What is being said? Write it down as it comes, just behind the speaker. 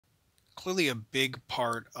Clearly, a big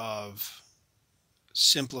part of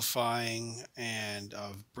simplifying and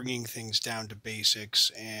of bringing things down to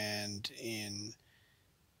basics and in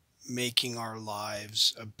making our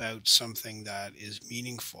lives about something that is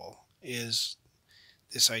meaningful is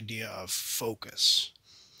this idea of focus.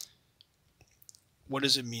 What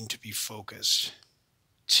does it mean to be focused?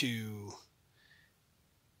 To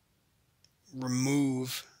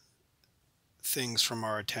remove things from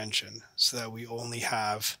our attention so that we only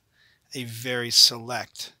have a very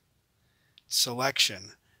selection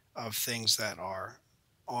of things that are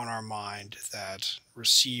on our mind that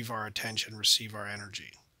receive our attention, receive our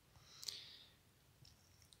energy.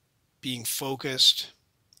 Being focused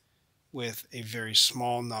with a very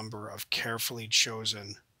small number of carefully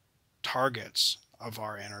chosen targets of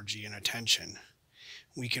our energy and attention,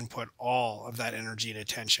 we can put all of that energy and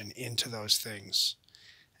attention into those things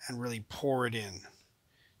and really pour it in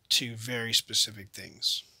to very specific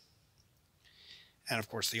things. And of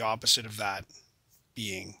course, the opposite of that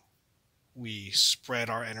being we spread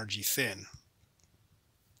our energy thin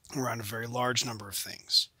around a very large number of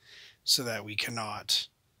things so that we cannot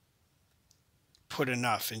put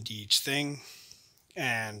enough into each thing,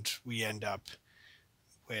 and we end up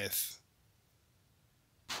with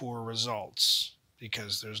poor results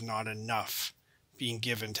because there's not enough being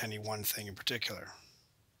given to any one thing in particular.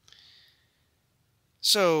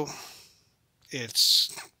 So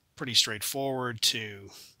it's pretty straightforward to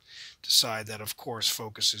decide that, of course,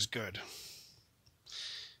 focus is good.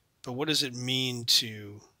 But what does it mean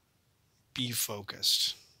to be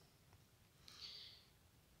focused?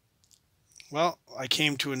 Well, I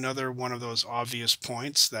came to another one of those obvious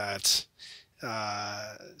points that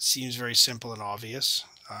seems very simple and obvious,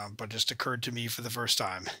 but just occurred to me for the first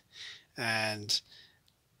time. And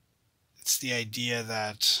it's the idea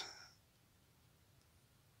that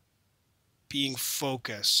being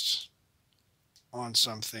focused on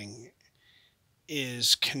something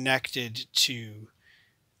is connected to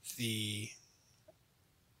the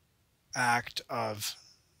act of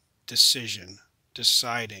decision,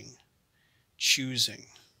 deciding, choosing.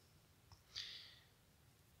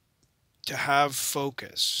 To have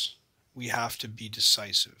focus, we have to be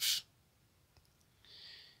decisive.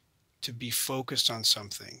 To be focused on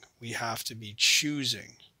something, we have to be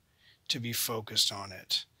choosing to be focused on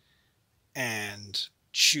it, and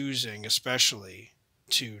choosing especially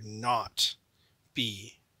to not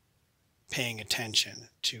be paying attention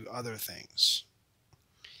to other things.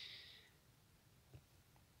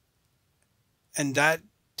 And that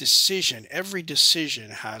decision, every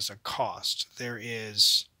decision has a cost. There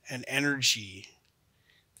is an energy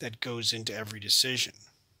that goes into every decision.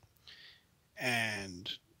 And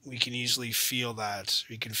we can easily feel that.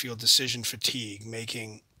 We can feel decision fatigue.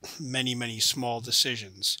 Making many small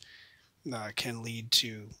decisions can lead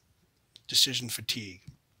to decision fatigue.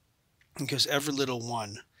 Because every little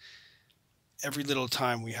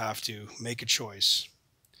time we have to make a choice,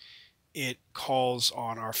 it calls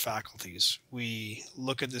on our faculties. We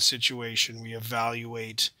look at the situation, we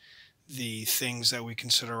evaluate the things that we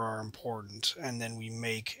consider are important, and then we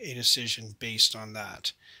make a decision based on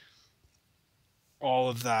that. All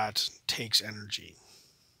of that takes energy.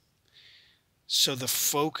 So the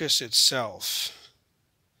focus itself,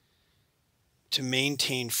 to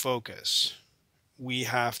maintain focus, we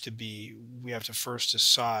have to first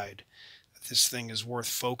decide that this thing is worth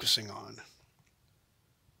focusing on.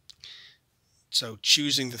 So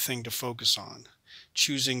choosing the thing to focus on,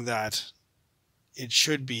 choosing that it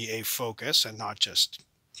should be a focus and not just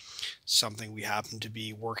something we happen to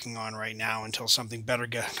be working on right now until something better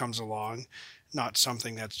comes along, not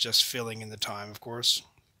something that's just filling in the time, of course,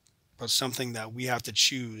 but something that we have to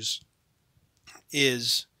choose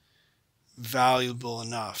is valuable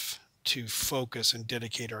enough to focus and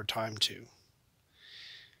dedicate our time to.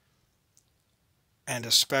 And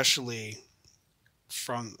especially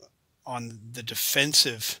from on the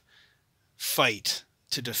defensive fight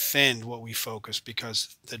to defend what we focus,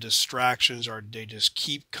 because the distractions they just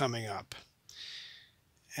keep coming up,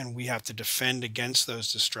 and we have to defend against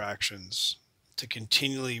those distractions to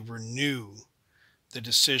continually renew the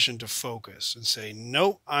decision to focus and say,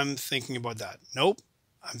 nope, I'm thinking about that. Nope,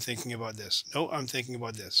 I'm thinking about this. Nope, I'm thinking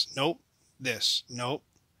about this. Nope, this. Nope,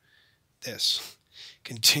 this.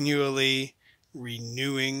 Continually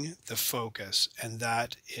renewing the focus, and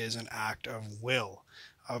that is an act of will,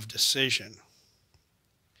 of decision.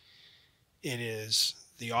 It is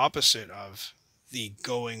the opposite of the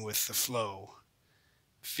going with the flow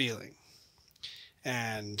feeling,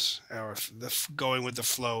 or the going with the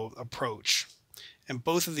flow approach. And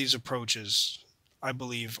both of these approaches, I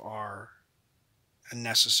believe, are a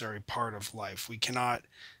necessary part of life. We cannot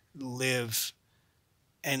live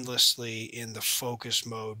endlessly in the focus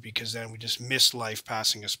mode, because then we just miss life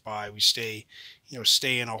passing us by. We stay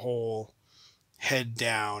in a hole, head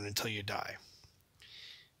down until you die.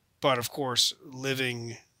 But of course,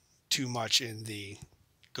 living too much in the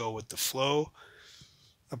go with the flow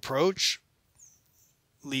approach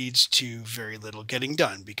leads to very little getting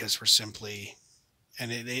done, because because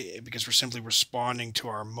we're simply responding to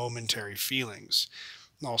our momentary feelings.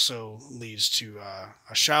 It also leads to a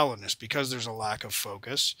shallowness, because there's a lack of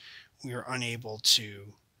focus. We are unable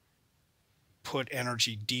to put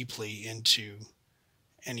energy deeply into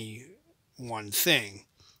any one thing,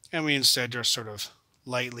 and we instead just sort of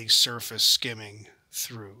lightly surface skimming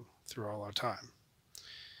through all our time.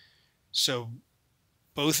 So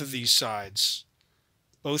both of these sides,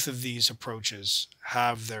 both of these approaches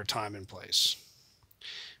have their time and place.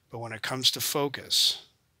 But when it comes to focus,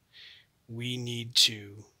 we need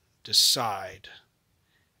to decide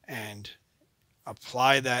and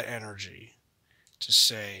apply that energy to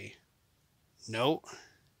say, no,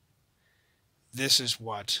 this is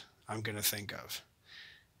what I'm going to think of.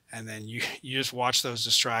 And then you just watch those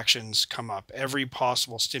distractions come up. Every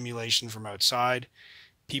possible stimulation from outside,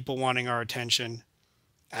 people wanting our attention,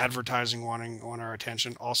 advertising wanting our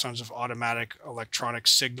attention, all sorts of automatic electronic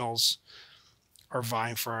signals are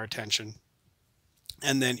vying for our attention.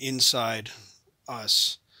 And then inside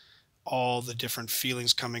us, all the different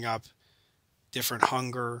feelings coming up, different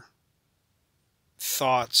hunger,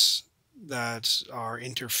 thoughts that are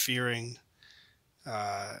interfering,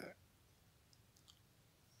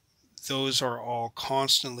 those are all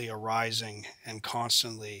constantly arising and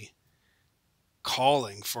constantly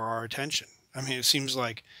calling for our attention. I mean, it seems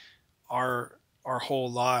like our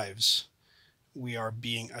whole lives we are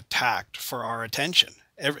being attacked for our attention.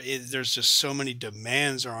 There's just so many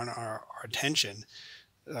demands on our attention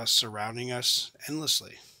surrounding us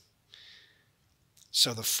endlessly.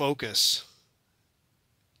 So the focus,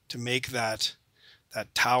 to make that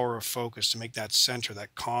tower of focus, to make that center,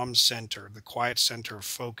 that calm center, the quiet center of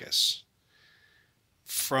focus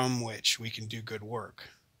from which we can do good work,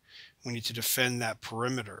 we need to defend that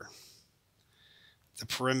perimeter, the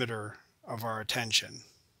perimeter of our attention,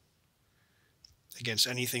 against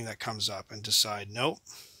anything that comes up, and decide, nope,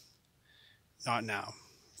 not now.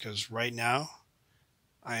 Because right now,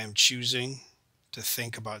 I am choosing to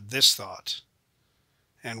think about this thought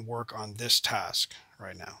and work on this task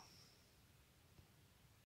right now.